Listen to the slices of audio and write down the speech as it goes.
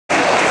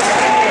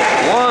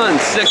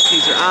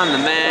60s are on the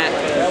mat.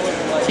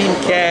 Team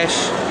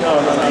Cash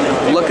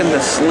looking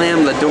to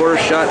slam the door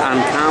shut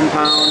on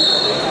Compound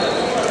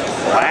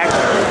Black.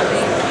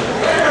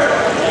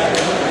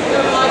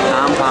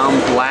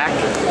 Compound Black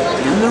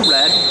in the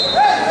red.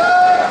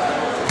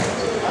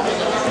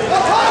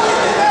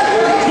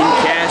 Team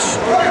Cash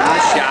got a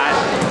shot.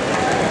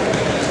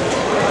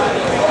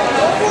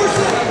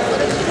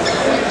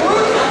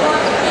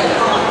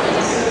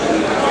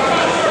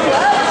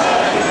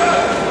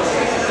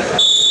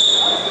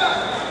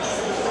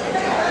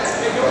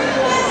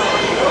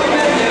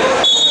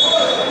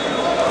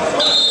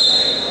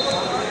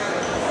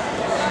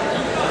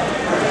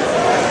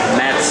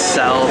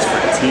 Sells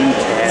for Team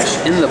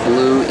Cash in the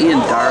blue, Ian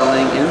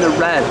Darling in the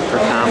red for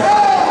Compound.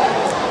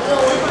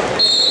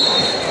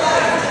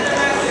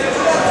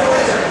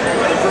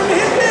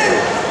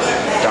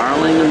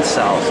 Darling and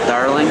Sells.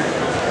 Darling.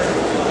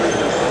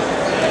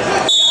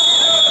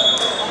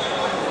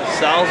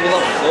 Sells with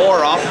a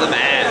 4 off the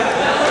mat.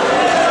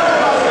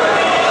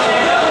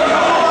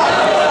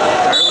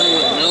 Darling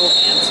with no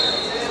answer.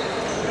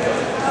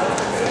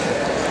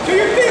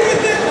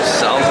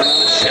 Sells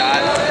another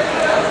shot.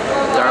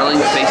 Darling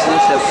facing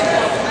his hips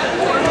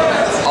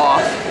off.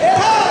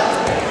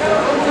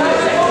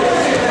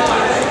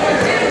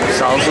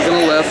 Sells looking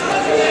to lift.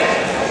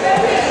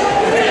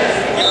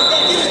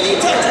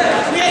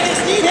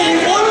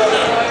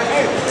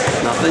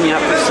 Nothing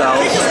yet for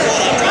Sells.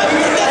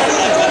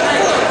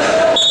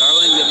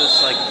 Darling did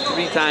this like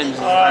 3 times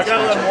in the last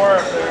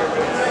match.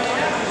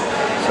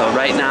 So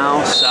right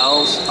now,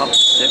 Sells up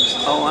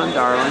 6-0 on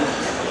Darling.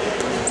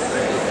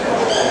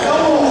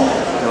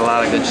 A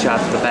lot of good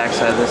shots to the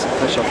backside of this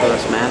official for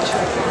this match.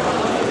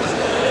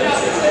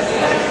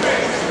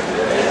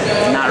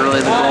 Not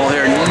really the goal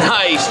here.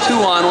 Nice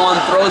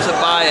 2-on-1, throws it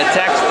by,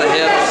 attacks the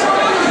hips,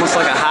 almost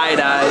like a high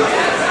dive.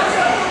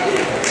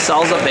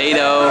 Sells up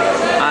 8-0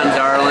 on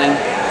Darling.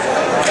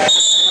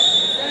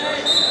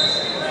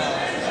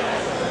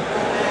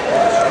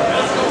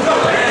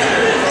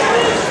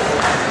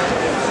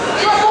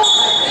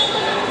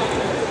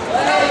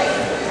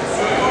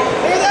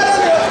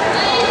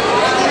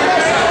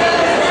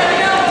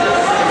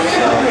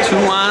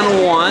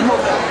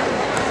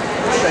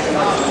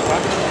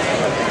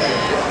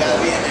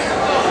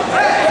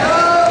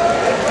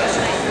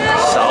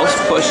 Sells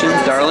pushing,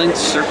 Darling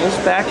circles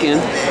back in.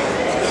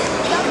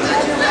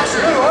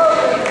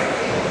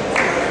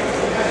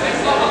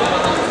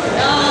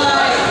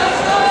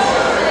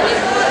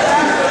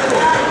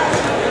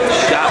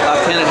 Shot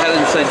left-handed head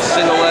inside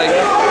single leg.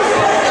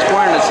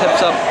 Squaring his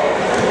hips up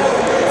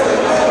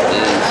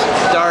is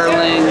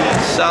Darling.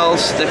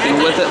 Sells sticking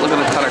with it, looking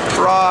to cut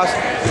across.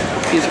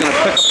 He's going to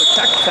pick up the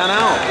tech 10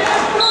 out.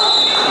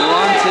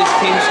 Runs his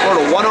team score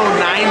to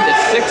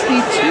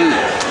 109-62.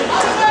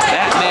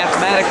 That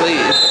mathematically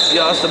is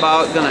just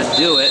about going to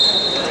do it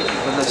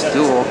for this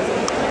duel.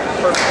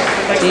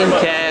 Team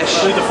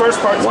Cash,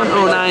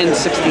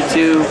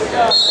 109-62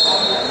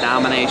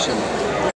 domination.